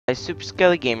Super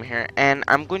Skelly Gamer here, and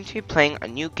I'm going to be playing a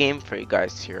new game for you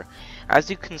guys here. As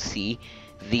you can see,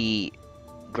 the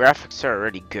graphics are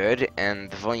already good, and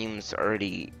the volume's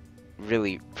already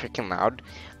really freaking loud.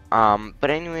 But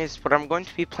anyways, what I'm going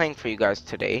to be playing for you guys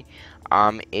today,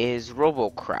 is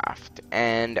Robocraft,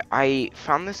 and I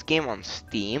found this game on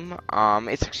Steam.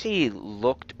 It's actually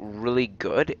looked really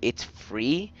good. It's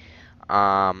free,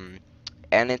 and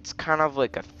it's kind of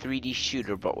like a 3D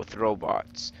shooter, but with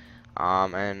robots.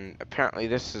 And apparently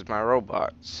this is my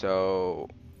robot, so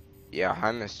yeah,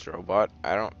 hi Mr. Robot.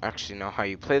 I don't actually know how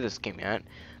you play this game yet,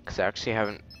 because I actually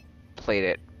haven't played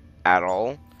it at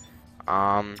all.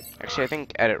 Actually I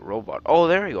think edit robot. Oh,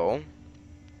 there we go.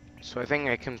 So I think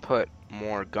I can put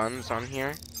more guns on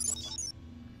here.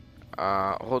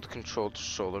 Hold control to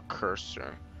show the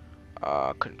cursor.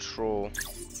 Control.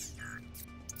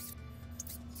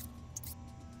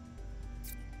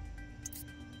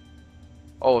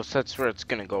 Oh, so that's where it's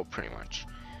gonna go pretty much.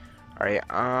 Alright,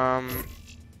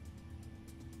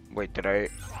 wait, did I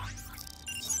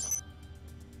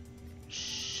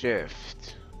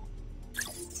shift?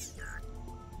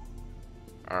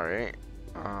 Alright,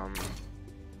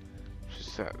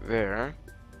 just that there.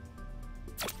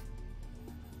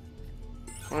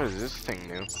 What does this thing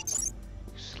do?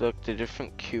 Select a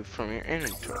different cube from your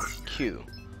inventory. Q.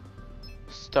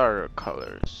 Starter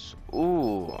colors.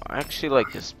 Ooh, I actually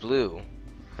like this blue.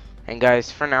 And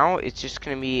guys, for now, it's just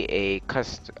gonna be a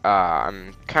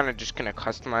I'm kind of just gonna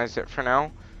customize it for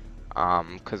now,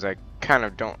 cause I kind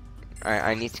of don't.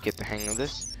 I need to get the hang of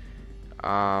this.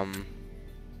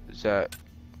 Is that?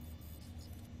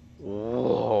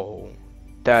 Whoa,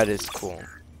 that is cool.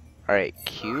 All right,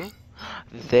 Q.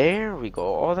 There we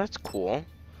go. Oh, that's cool.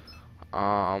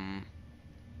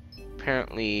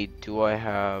 Apparently, do I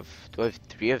have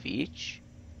 3 of each?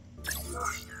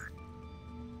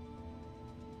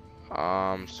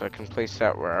 So I can place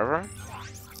that wherever.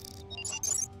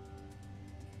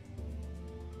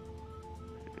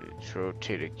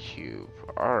 Rotate a cube.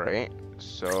 Alright,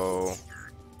 so...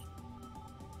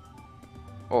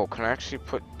 Oh, can I actually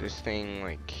put this thing,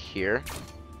 like, here?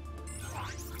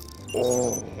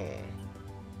 Oh!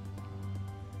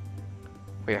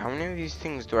 Wait, how many of these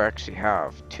things do I actually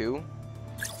have? 2?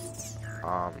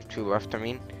 2 left, I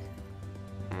mean.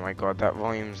 Oh my god, that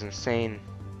volume's insane.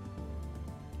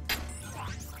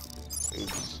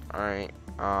 Oops. Alright,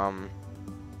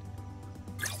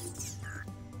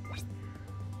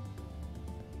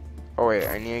 oh wait,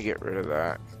 I need to get rid of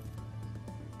that.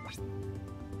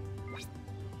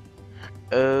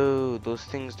 Oh, those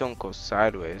things don't go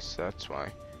sideways, that's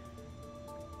why.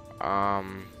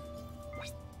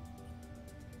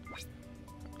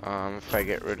 If I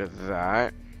get rid of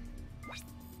that,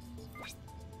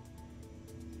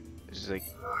 it's like,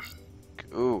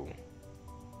 ooh.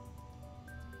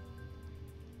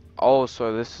 Oh,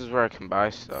 so this is where I can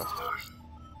buy stuff.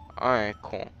 Alright,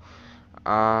 cool.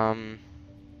 How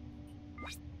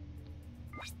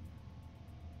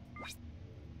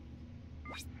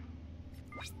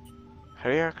do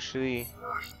you actually...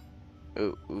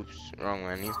 Oh, oops, wrong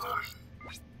menu.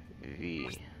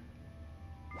 V.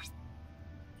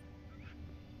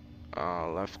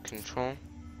 Left control.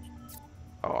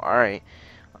 Oh, alright.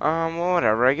 Well,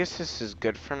 whatever. I guess this is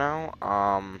good for now.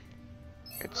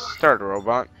 It's start a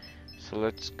robot. So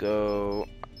let's go,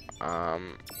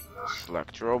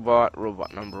 select robot,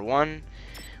 robot number 1.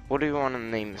 What do you want to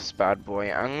name this bad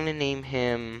boy? I'm gonna name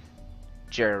him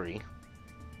Jerry.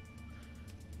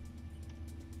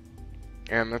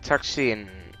 And that's actually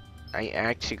I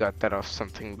actually got that off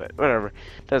something, but whatever.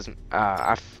 Doesn't,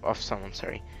 off someone,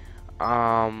 sorry.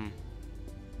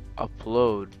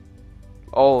 Upload.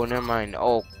 Oh, never mind.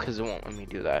 Oh, because it won't let me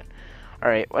do that.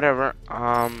 Alright, whatever.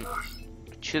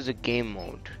 Choose a game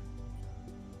mode.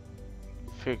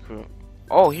 Figure.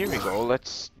 Oh, here we go.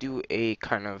 Let's do a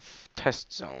kind of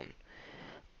test zone.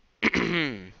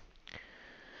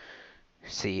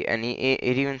 See, and it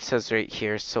even says right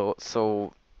here,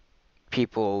 so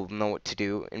people know what to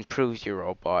do. Improve your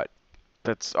robot.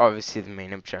 That's obviously the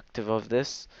main objective of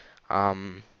this.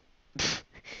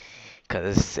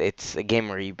 Because it's a game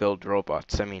where you build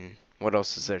robots. I mean, what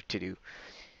else is there to do?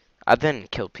 Other than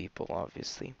kill people,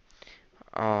 obviously.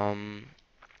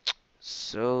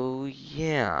 So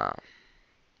yeah.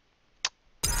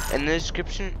 In the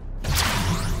description.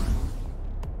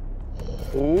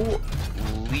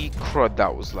 Holy crud,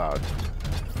 that was loud.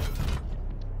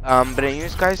 But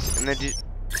anyways, guys, in the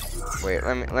wait,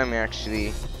 let me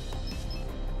actually.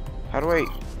 How do I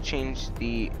change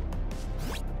the?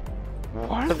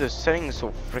 Why are the settings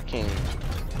so freaking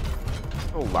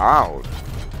so loud?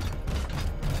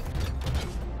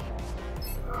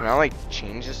 Can I like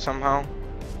change this somehow?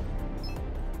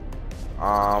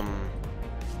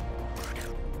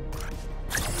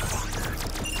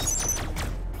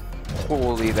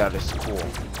 Holy, that is cool.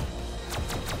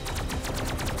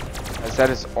 As that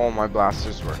is all my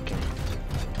blasters working.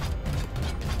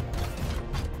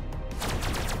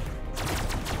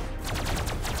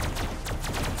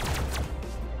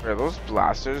 Are those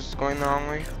blasters going the wrong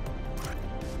way?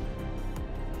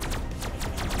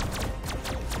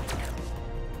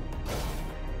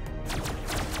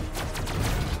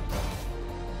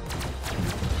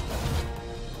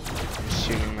 I'm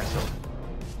shooting myself.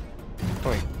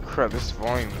 Holy crap, this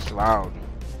volume is loud.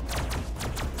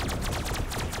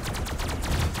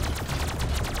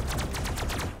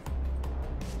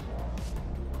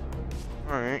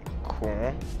 Alright,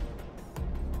 cool.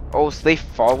 Oh, so they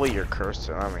follow your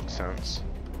cursor, that makes sense.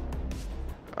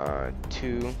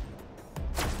 2.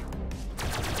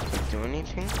 Does it do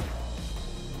anything?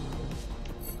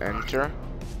 Enter.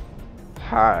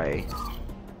 Hi.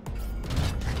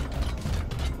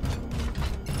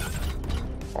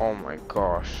 Oh my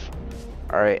gosh.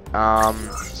 Alright,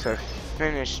 so I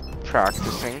finished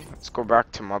practicing. Let's go back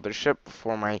to Mothership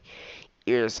before my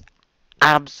ears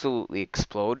absolutely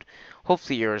explode.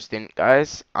 Hopefully yours didn't,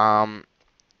 guys.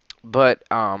 But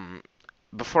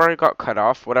before I got cut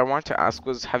off, what I want to ask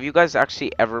was, have you guys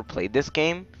actually ever played this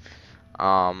game?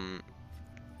 Cause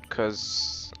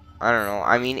I don't know.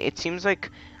 I mean, it seems like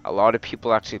a lot of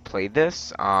people actually played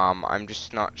this. I'm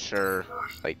just not sure,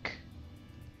 like,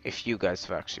 if you guys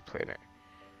have actually played it.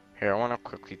 Here, I want to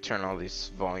quickly turn all this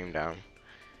volume down.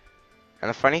 And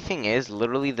the funny thing is,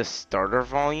 literally the starter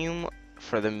volume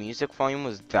for the music volume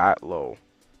was that low.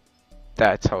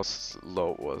 That's how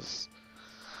low it was.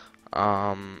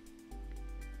 Alright,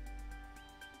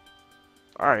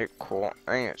 cool.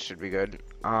 I think it should be good.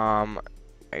 I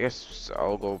guess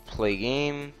I'll go play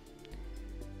game.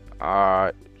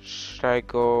 Should I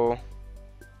go?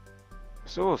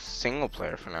 Let's go single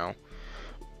player for now.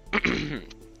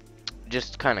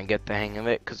 Just kind of get the hang of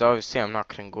it, because obviously I'm not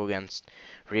going to go against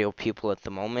real people at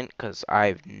the moment, because I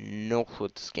have no clue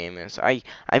what this game is. I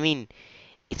mean,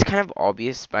 it's kind of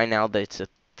obvious by now that it's a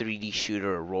 3D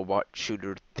shooter, a robot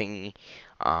shooter thingy.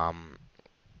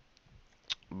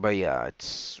 But yeah,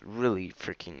 it's really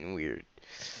freaking weird.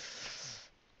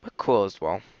 But cool as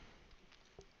well.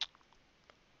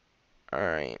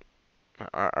 Alright.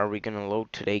 Are we gonna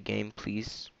load today game,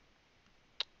 please?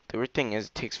 The weird thing is,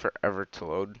 it takes forever to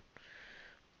load.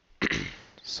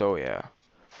 So yeah.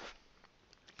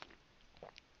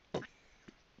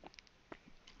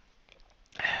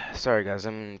 Sorry guys,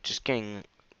 I'm just getting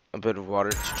a bit of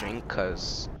water to drink,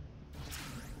 cause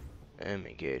oh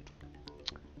my god.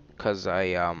 Cause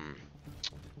I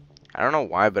don't know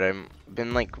why, but I've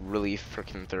been like really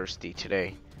freaking thirsty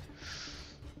today.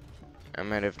 I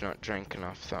might have not drank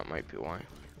enough, that might be why.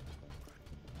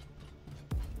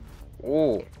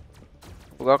 Oh,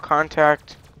 we got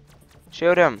contact.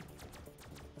 Shoot him.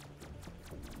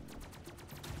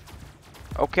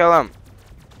 Oh, kill him.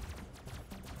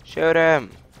 Shoot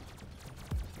him.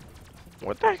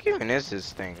 What the heck even is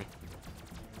this thing?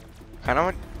 Kind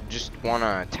of just want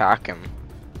to attack him.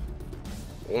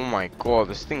 Oh my god,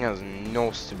 this thing has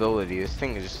no stability. This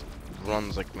thing just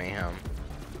runs like mayhem.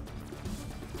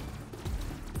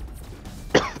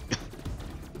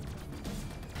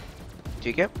 Do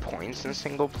you get points in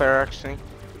single player actually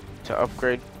to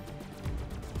upgrade?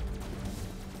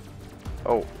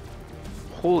 Oh,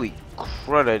 holy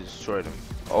crud, I destroyed him.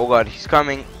 Oh god, he's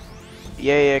coming.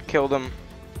 Yeah, killed him.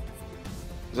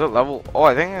 Is it level? Oh,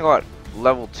 I think I got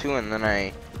level 2 and then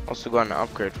I also got an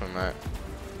upgrade from that.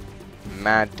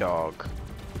 Mad Dog.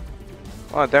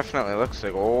 Oh, it definitely looks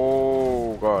like.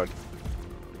 Oh god.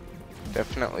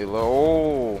 Definitely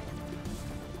low.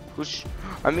 Oh.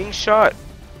 I'm being shot.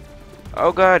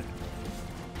 Oh god.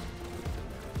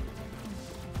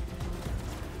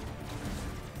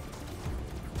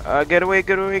 Get away,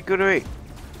 get away, get away.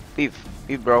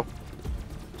 Leave, bro.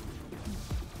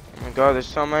 Oh my god, there's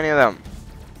so many of them.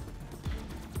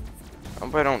 I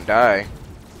hope I don't die.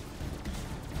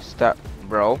 Stop,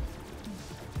 bro.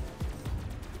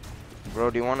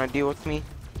 Bro, do you want to deal with me?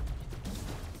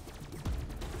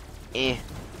 Eh.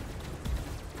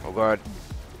 Oh god.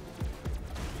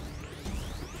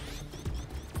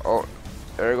 Oh,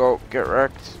 there you go. Get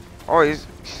wrecked. Oh, he's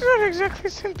got exactly the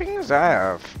same thing as I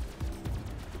have.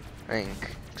 I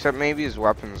think. Except maybe his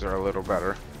weapons are a little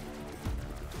better.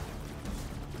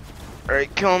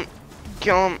 Alright, kill him.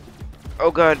 Kill him. Oh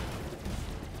god.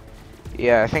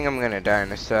 Yeah, I think I'm gonna die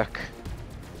in a sec.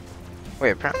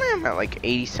 Wait, apparently I'm at like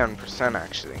 87%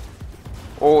 actually.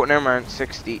 Oh, never mind.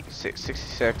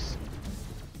 66.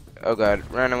 Oh god,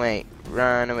 run away,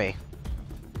 run away.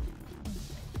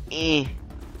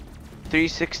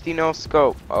 360 no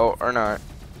scope. Oh, or not.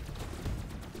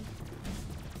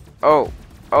 Oh,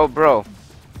 oh, bro.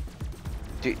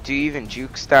 Do you even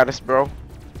juke status, bro?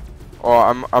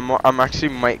 Oh, I'm actually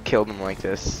might kill them like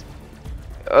this.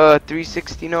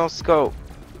 360 no scope.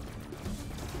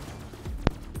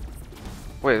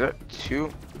 Wait, is that two?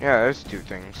 Yeah, there's two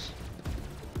things.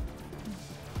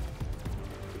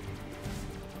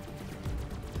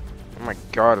 Oh my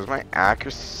god, is my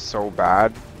accuracy so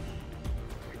bad?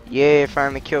 Yay, I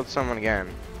finally killed someone again.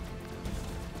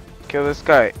 Kill this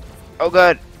guy. Oh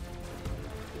god.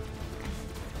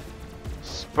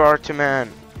 Sparta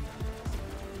man.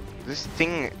 This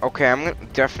thing, okay,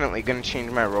 definitely gonna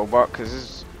change my robot because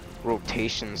this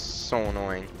rotation's so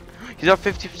annoying. He's at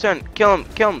 50%. Kill him,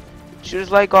 kill him. Shoot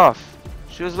his leg off.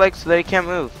 Shoot his leg so that he can't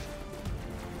move.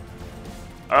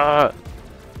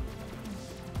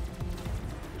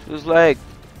 Shoot his leg.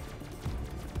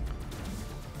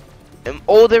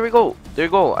 Oh, there we go. There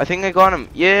we go. I think I got him.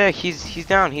 Yeah, he's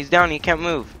down. He's down. He can't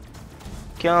move.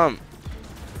 Kill him.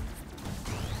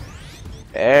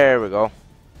 There we go.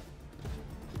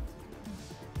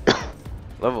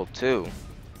 Level 2.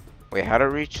 Wait, how to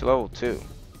reach level 2?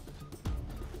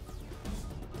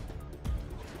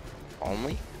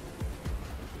 Only?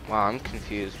 Wow, I'm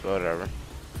confused. Whatever.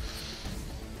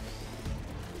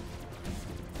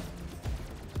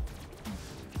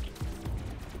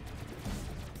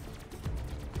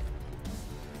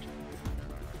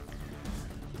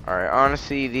 Alright,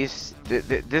 honestly, this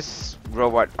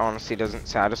robot honestly doesn't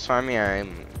satisfy me.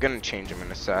 I'm gonna change him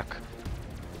in a sec.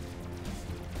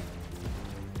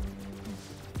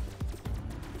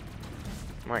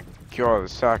 My god,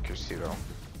 this accuracy though.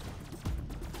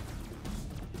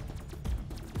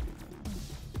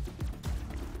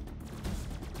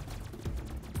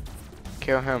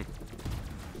 Kill him.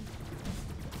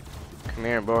 Come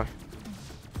here, boy.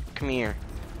 Come here.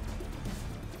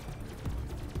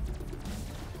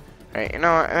 Alright, you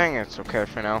know what? I think it's okay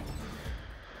for now.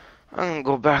 I'm gonna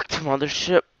go back to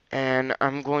Mothership and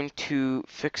I'm going to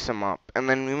fix him up. And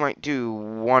then we might do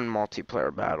one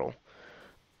multiplayer battle.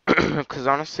 Because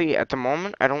honestly, at the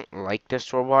moment, I don't like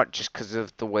this robot just because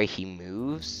of the way he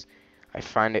moves. I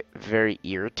find it very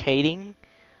irritating.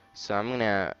 So I'm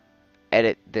gonna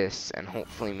edit this and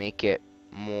hopefully make it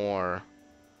more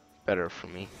better for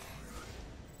me.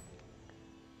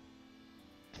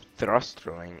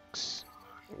 Thruster links.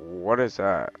 What is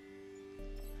that?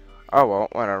 Oh well,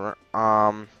 whatever.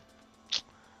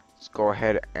 Let's go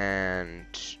ahead and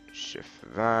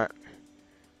shift that.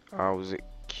 Was it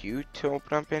Q to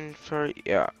open up inventory?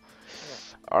 Yeah.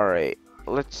 Alright.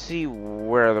 Let's see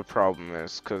where the problem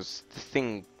is, because the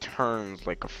thing turns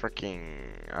like a freaking,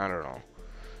 I don't know.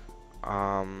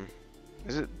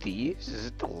 Is it these? Is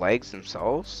it the legs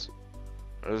themselves?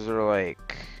 Or is there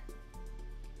like,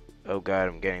 oh god,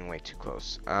 I'm getting way too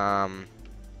close.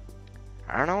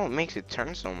 I don't know what makes it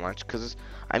turn so much, because,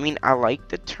 I mean, I like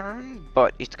the turn,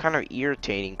 but it's kind of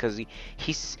irritating, because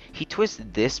he twists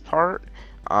this part,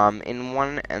 in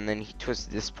one, and then he twists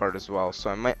this part as well, so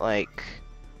I might, like,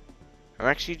 I'm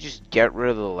actually just get rid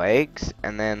of the legs,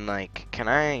 and then, like, can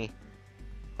I,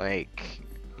 like,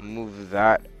 move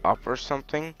that up or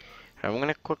something? I'm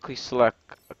gonna quickly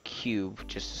select a cube,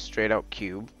 just a straight out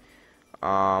cube,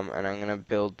 and I'm gonna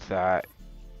build that.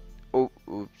 Oh,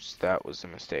 oops, that was a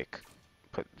mistake.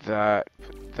 Put that,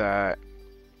 put that,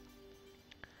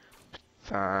 put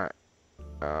that,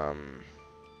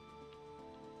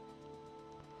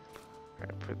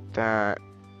 put that.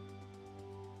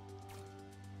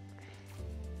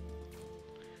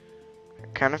 I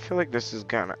kind of feel like this is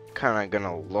kind of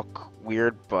gonna look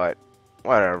weird, but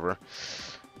whatever.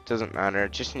 It doesn't matter.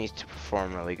 It just needs to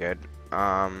perform really good.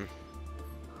 And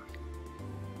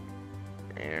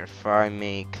if I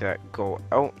make that go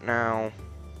out now.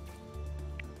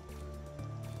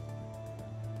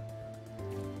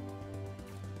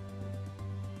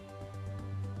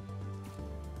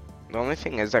 The only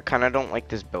thing is I kind of don't like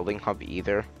this building hub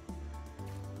either.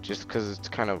 Just because it's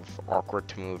kind of awkward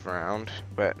to move around.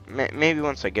 But maybe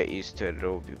once I get used to it,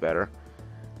 it'll be better.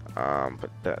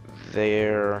 Put that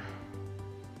there.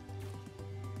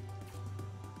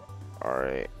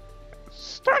 Alright. It's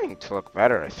starting to look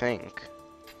better, I think.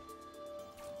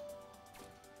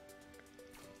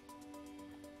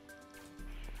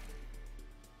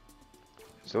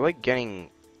 Is it like getting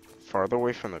farther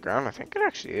away from the ground? I think it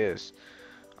actually is.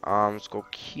 Let's go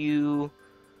Q.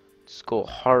 Let's go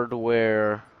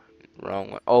hardware.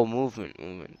 Wrong one. Oh,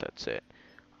 movement, that's it.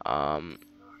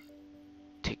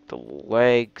 Take the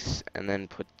legs and then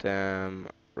put them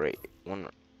right one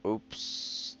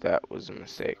Oops, that was a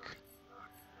mistake.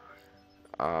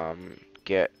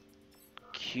 Get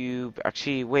cube.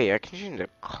 Actually, wait, I can change the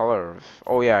color of.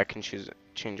 Oh yeah, I can change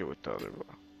it with the other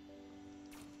block.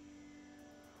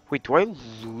 Wait, do I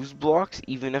lose blocks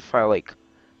even if I like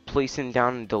place them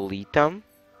down and delete them?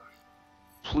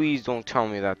 Please don't tell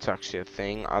me that's actually a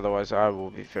thing, otherwise I will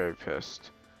be very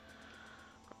pissed.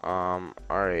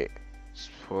 Alright. Let's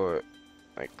put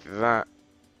like that.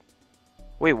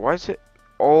 Wait, why is it?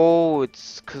 Oh,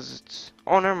 it's because it's.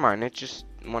 Oh, never mind. It just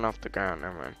went off the ground.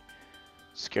 Never mind.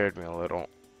 Scared me a little.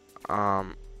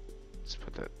 Let's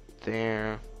put that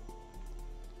there.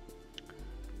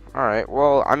 Alright,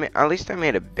 well, I mean, at least I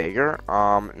made it bigger.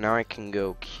 Now I can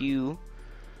go Q,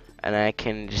 and I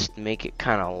can just make it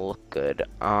kind of look good.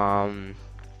 What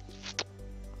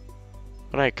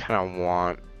I kind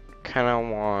of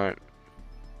want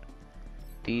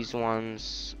these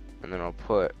ones, and then I'll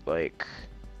put like.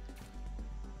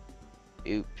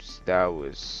 Oops, that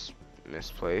was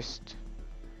misplaced.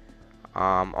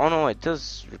 Oh no, it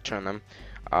does return them.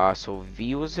 So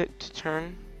V was it to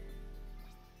turn?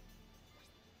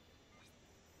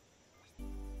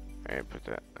 I put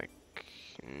that like,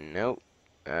 nope,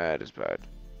 that is bad.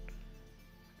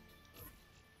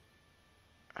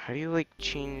 How do you like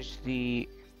change the?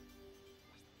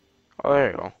 Oh,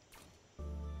 there you go.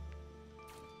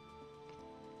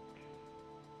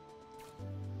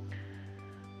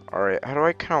 Alright, how do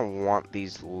I kind of want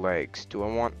these legs? Do I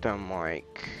want them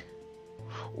like...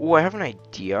 Oh, I have an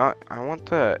idea. I want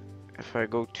the... If I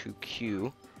go to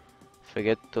Q, if I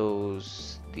get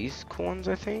these cool ones,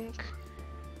 I think.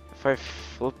 If I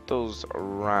flip those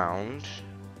around...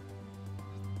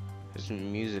 This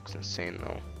music's insane,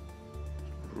 though.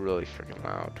 Really freaking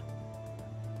loud.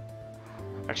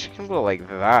 Actually, I can go like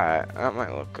that. That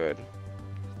might look good.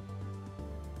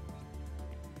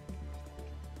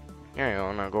 There you go,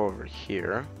 and I'll go over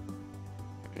here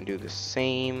and do the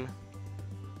same.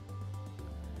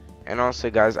 And also,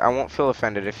 guys, I won't feel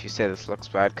offended if you say this looks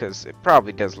bad, because it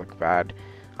probably does look bad,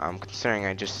 considering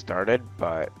I just started,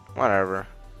 but whatever.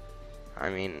 I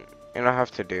mean, it'll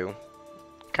have to do.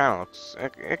 It kind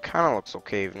of looks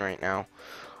okay even right now.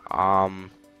 Right,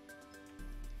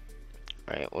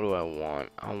 what do I want?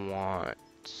 I want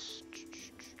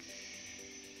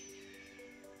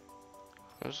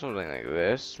something like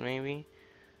this, maybe.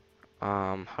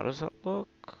 How does that look?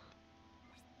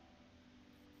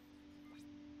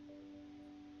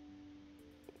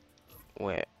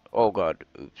 Wait, oh god,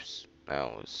 oops,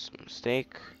 that was a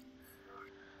mistake.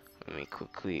 Let me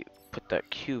quickly put that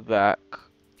cube back,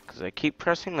 because I keep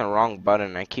pressing the wrong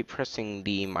button. I keep pressing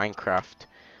the Minecraft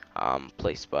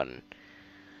place button,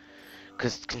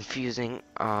 because it's confusing.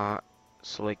 So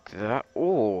like that.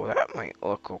 Oh, that might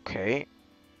look okay.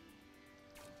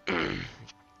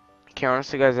 Okay,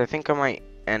 honestly, guys, I think I might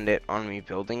end it on me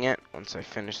building it once I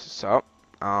finish this up.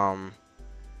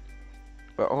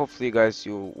 But hopefully, guys,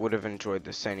 you would have enjoyed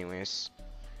this anyways.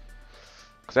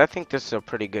 Because I think this is a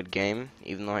pretty good game,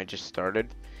 even though I just started.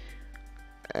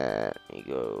 Let me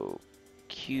go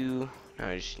Q. Now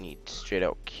I just need straight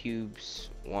out cubes.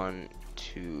 1,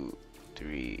 2,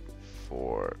 3,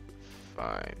 4,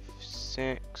 5,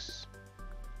 6.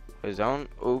 What is that one?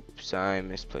 Oops, I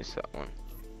misplaced that one.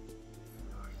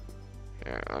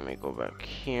 Here, let me go back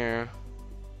here.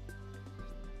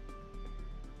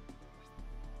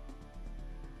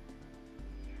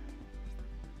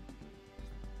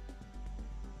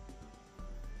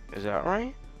 Is that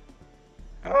right?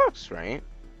 That looks right.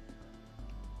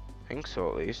 I think so,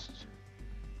 at least.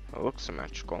 It looks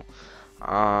symmetrical.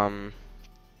 Now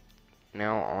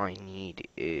all I need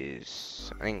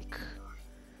is, I think,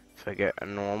 if I get a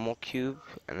normal cube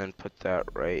and then put that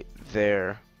right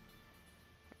there.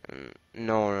 And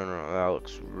no, that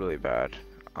looks really bad.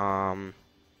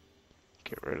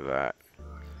 Get rid of that.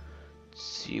 Let's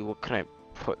see, what can I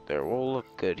put there? What will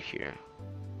look good here?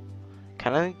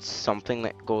 Kind of need something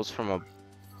that goes from a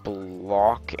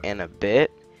block and a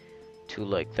bit to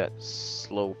like that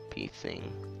slopey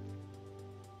thing.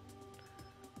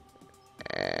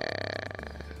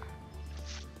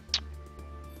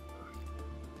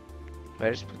 If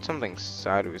I just put something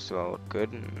sideways so that'll look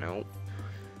good? Nope.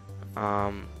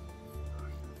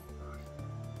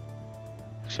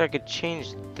 Actually, I could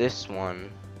change this one.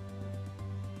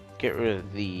 Get rid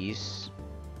of these.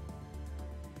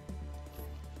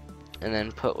 And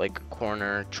then put like a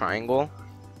corner triangle.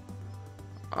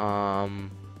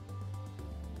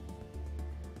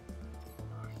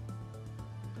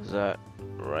 Is that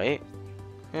right?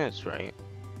 Yeah, it's right.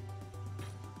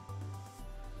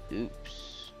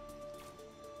 Oops.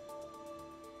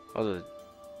 Oh, that's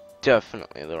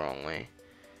definitely the wrong way.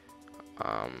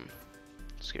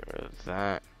 Let's get rid of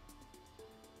that.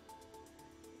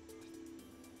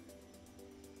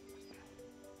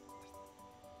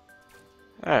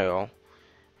 There you go.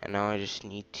 And now I just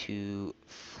need to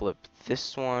flip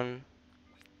this one.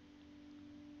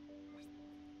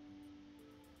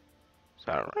 Is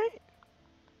that right?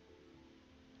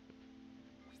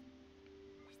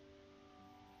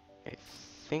 I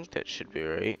think that should be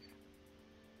right.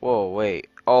 Whoa, wait.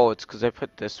 Oh, it's because I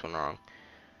put this one wrong.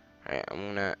 Alright, I'm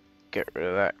gonna get rid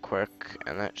of that quick.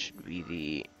 And that should be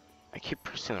the... I keep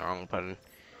pressing the wrong button.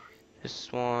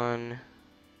 This one...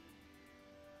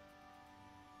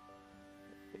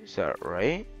 Is that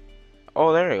right?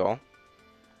 Oh, there you go.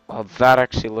 Well, that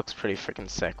actually looks pretty freaking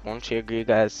sick. Won't you agree,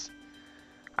 guys?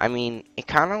 I mean, it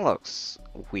kind of looks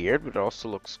weird, but it also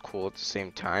looks cool at the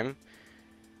same time.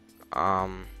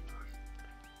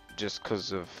 Just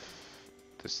because of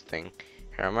this thing.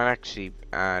 Here, I might actually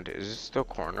add... Is this still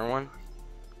corner one?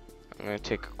 I'm going to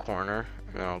take a corner,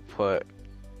 and then I'll put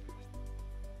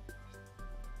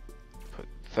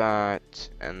that,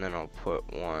 and then I'll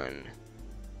put one...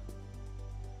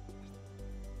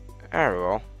 There we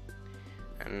go.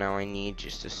 And now I need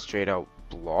just a straight out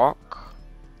block.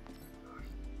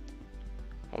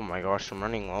 Oh my gosh, I'm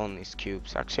running low on these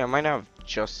cubes. Actually, I might have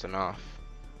just enough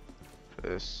for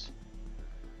this.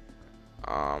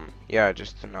 Yeah,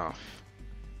 just enough.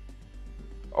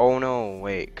 Oh no,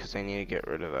 wait, because I need to get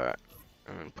rid of that.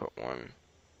 And then put one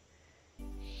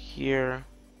here.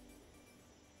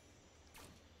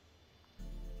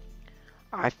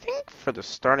 I think for the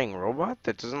starting robot,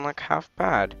 that doesn't look half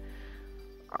bad.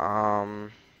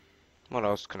 What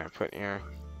else can I put here?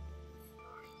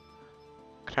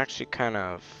 Can actually kind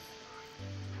of...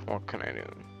 What can I do?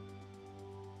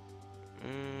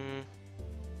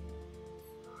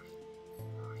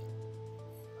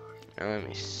 Let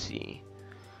me see.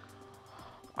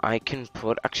 I can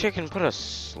put... Actually, I can put a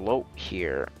slope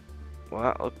here. Will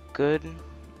that look good?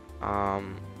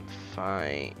 If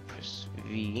I press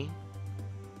V...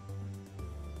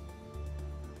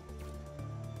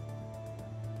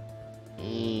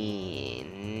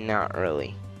 Not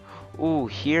really. Ooh,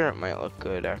 here it might look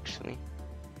good, actually.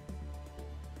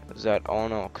 Is that... Oh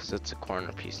no, because it's a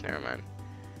corner piece. Never mind.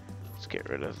 Let's get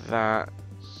rid of that.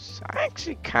 I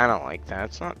actually kind of like that.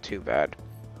 It's not too bad.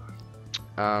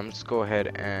 Let's go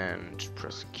ahead and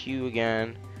press Q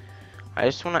again. I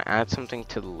just want to add something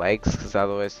to the legs, because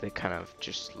otherwise they kind of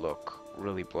just look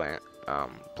really blank.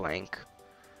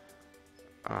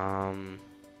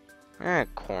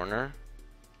 Corner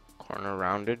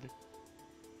rounded.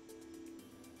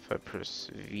 If I press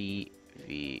V,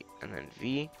 V, and then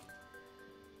V,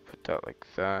 put that like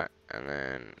that, and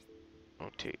then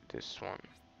rotate this one.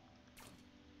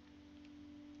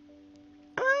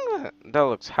 That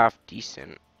looks half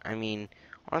decent. I mean,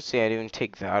 honestly, I'd even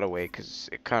take that away because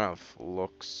it kind of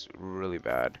looks really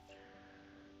bad.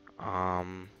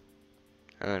 And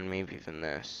then maybe even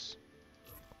this.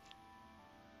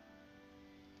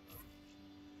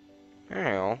 There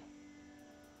you go.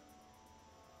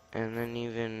 And then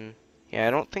even... Yeah,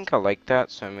 I don't think I like that,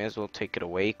 so I may as well take it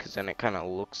away, because then it kind of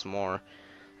looks more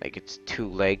like it's two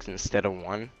legs instead of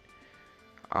one.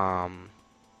 Can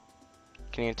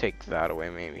you take that away,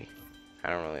 maybe? I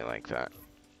don't really like that.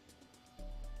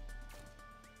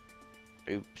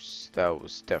 Oops, that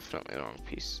was definitely the wrong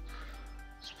piece.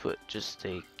 Let's put just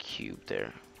a cube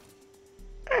there.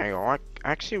 There you go. I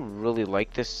actually really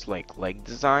like this leg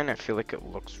design. I feel like it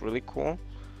looks really cool.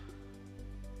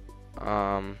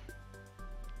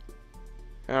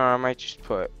 I might just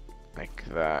put like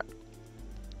that.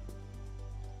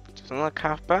 Doesn't look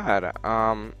half bad.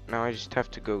 Now I just have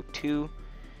to go 2,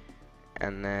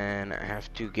 and then I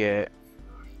have to get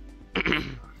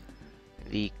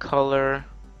the color.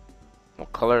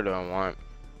 What color do I want?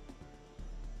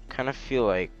 Kind of feel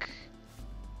like.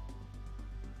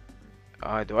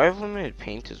 Do I have limited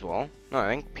paint as well? No, I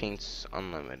think paint's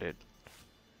unlimited.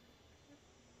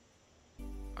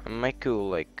 I might go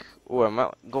like, I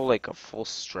might go like a full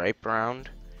stripe around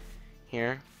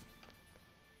here.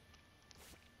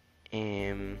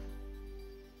 There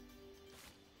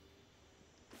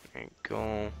you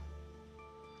go.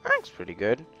 That looks pretty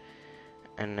good.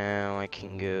 And now I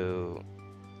can go.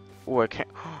 I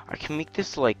can make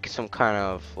this like some kind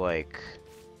of like.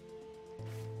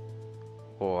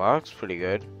 Oh, that looks pretty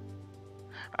good.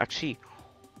 Actually,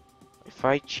 if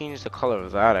I change the color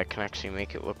of that, I can actually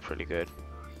make it look pretty good.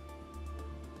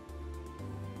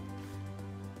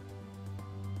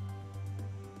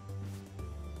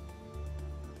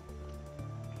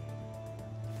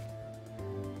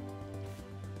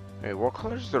 Wait, what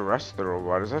color is the rest of the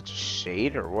robot? Is that just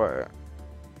shade or what?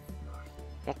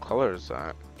 What color is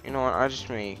that? You know what, I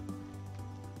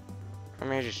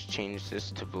may just change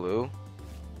this to blue.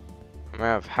 I'm gonna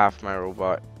have half my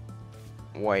robot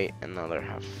white and the other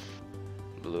half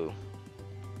blue.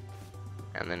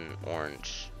 And then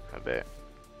orange a bit.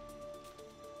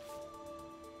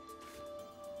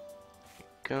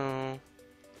 Go.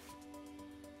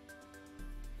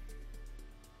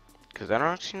 Because I don't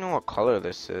actually know what color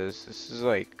this is. This is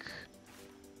like...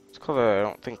 It's color I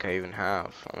don't think I even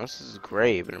have. Unless this is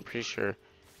gray, but I'm pretty sure...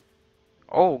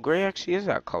 Oh, gray actually is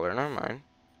that color. Never mind.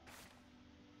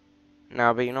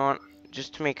 Nah, but you know what?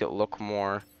 Just to make it look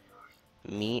more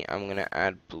me, I'm gonna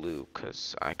add blue.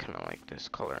 Because I kind of like this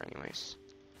color anyways.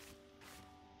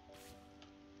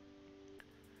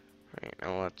 Right,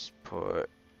 now let's put...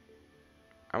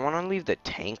 I want to leave the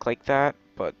tank like that,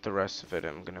 but the rest of it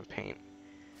I'm gonna paint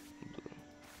blue.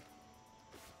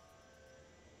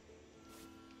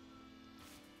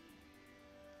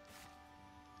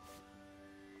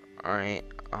 Alright,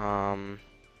 I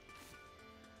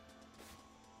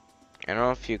don't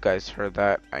know if you guys heard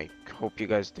that. I hope you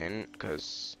guys didn't,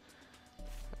 because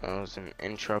that was an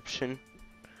interruption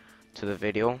to the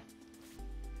video.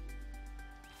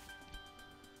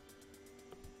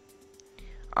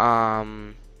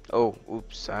 Oh,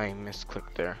 oops, I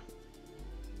misclicked there.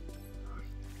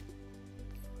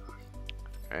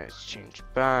 Alright, let's change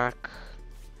back.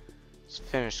 Let's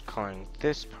finish coloring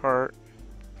this part.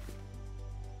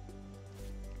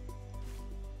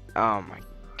 Oh my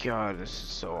god, this is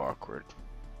so awkward.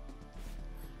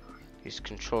 These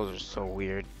controls are so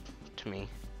weird to me.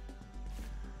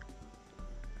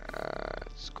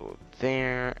 Let's go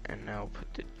there, and now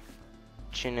put the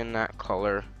chin in that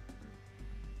color.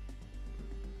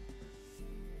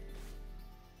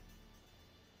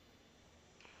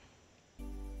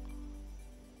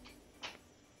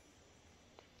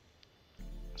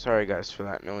 Sorry guys for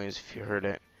that noise if you heard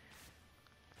it.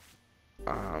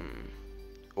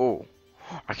 Oh,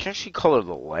 I can actually color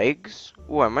the legs.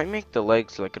 Oh, I might make the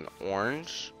legs like an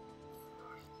orange.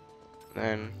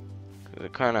 Then, cause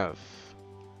it kind of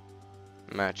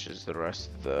matches the rest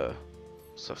of the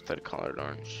stuff that I colored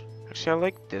orange. Actually, I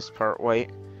like this part white.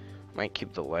 I might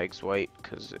keep the legs white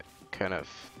because it kind of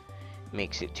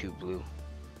makes it too blue.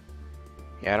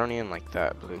 Yeah, I don't even like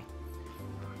that blue.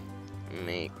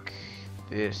 Make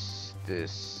this,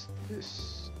 this,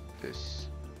 this, this.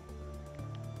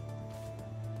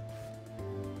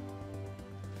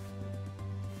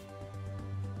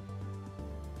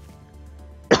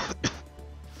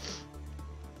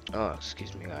 Oh,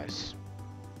 excuse me, guys.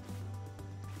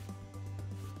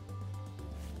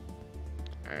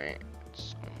 Alright,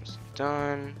 it's almost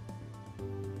done.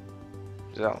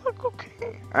 Does that look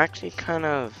okay? I actually kind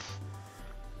of...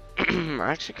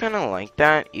 I actually kind of like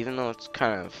that, even though it's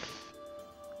kind of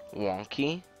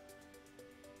wonky.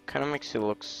 Kind of makes it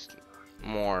look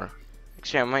more...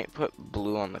 Actually, I might put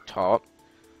blue on the top,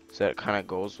 so that it kind of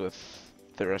goes with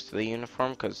the rest of the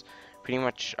uniform, because pretty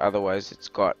much otherwise it's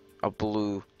got a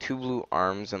blue, two blue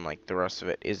arms, and like the rest of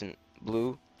it isn't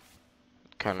blue.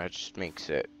 It kind of just makes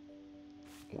it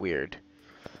weird.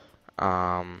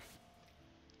 Right,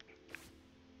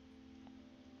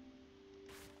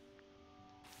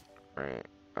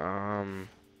 let's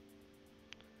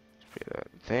put that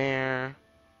there.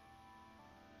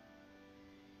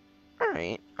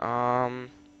 Alright, I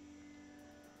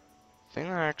think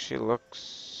that actually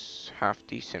looks half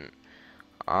decent.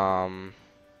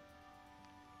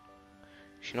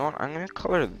 You know what? I'm gonna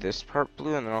color this part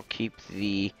blue, and then I'll keep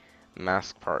the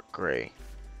mask part gray,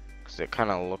 because it kind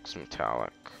of looks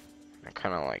metallic. I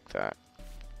kind of like that.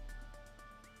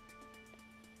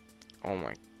 Oh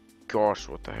my gosh,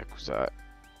 what the heck was that?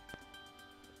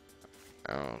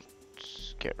 I'll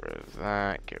just get rid of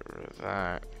that, get rid of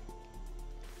that.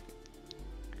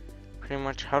 Pretty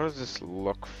much, how does this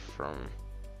look for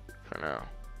now?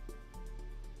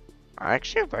 I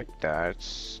actually like that.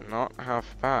 It's not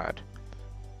half bad.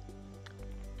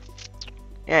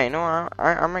 Yeah, you know, I'm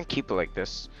gonna keep it like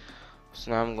this. So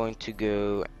now I'm going to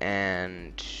go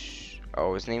and...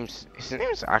 Oh, his name's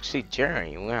actually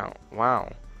Jerry. Wow,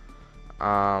 wow.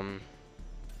 Oh,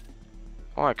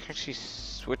 I can actually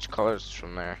switch colors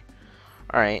from there.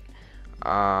 Alright.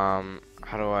 How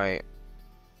do I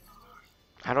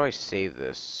save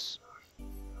this?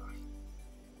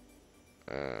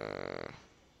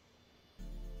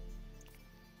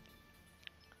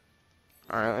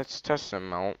 Alright, let's test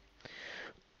him out.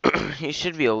 He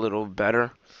should be a little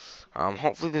better.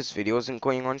 Hopefully this video isn't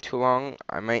going on too long.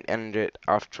 I might end it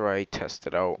after I test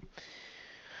it out,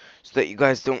 so that you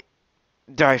guys don't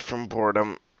die from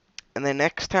boredom. And then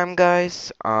next time,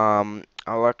 guys, I'll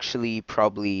actually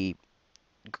probably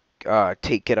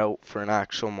take it out for an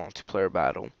actual multiplayer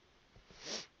battle.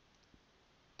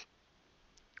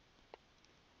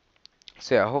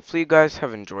 So yeah, hopefully you guys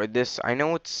have enjoyed this. I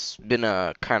know it's been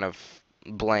a kind of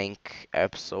blank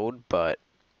episode, but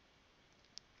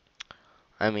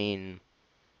I mean,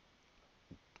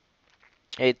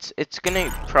 it's gonna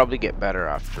probably get better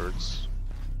afterwards.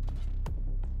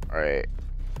 Alright.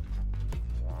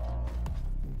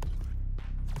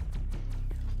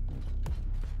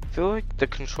 I feel like the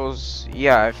controls,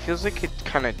 yeah, it feels like it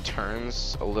kind of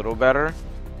turns a little better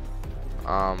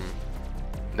um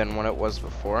than what it was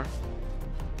before.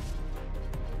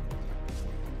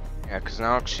 Yeah, because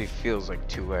now it actually feels like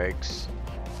 2 legs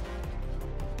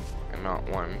and not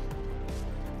one.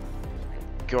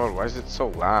 God, why is it so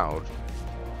loud?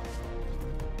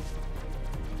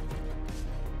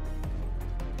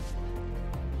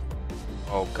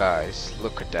 Oh guys,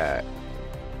 look at that.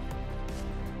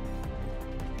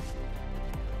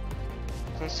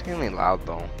 It's insanely loud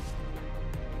though.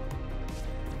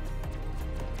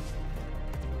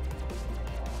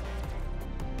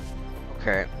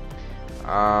 Okay.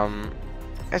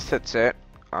 Guess that's it.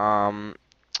 So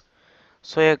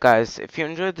yeah guys, if you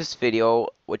enjoyed this video,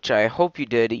 which I hope you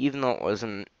did, even though it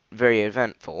wasn't very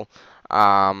eventful,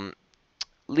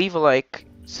 leave a like,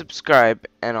 subscribe,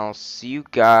 and I'll see you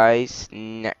guys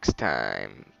next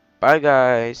time. Bye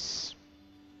guys.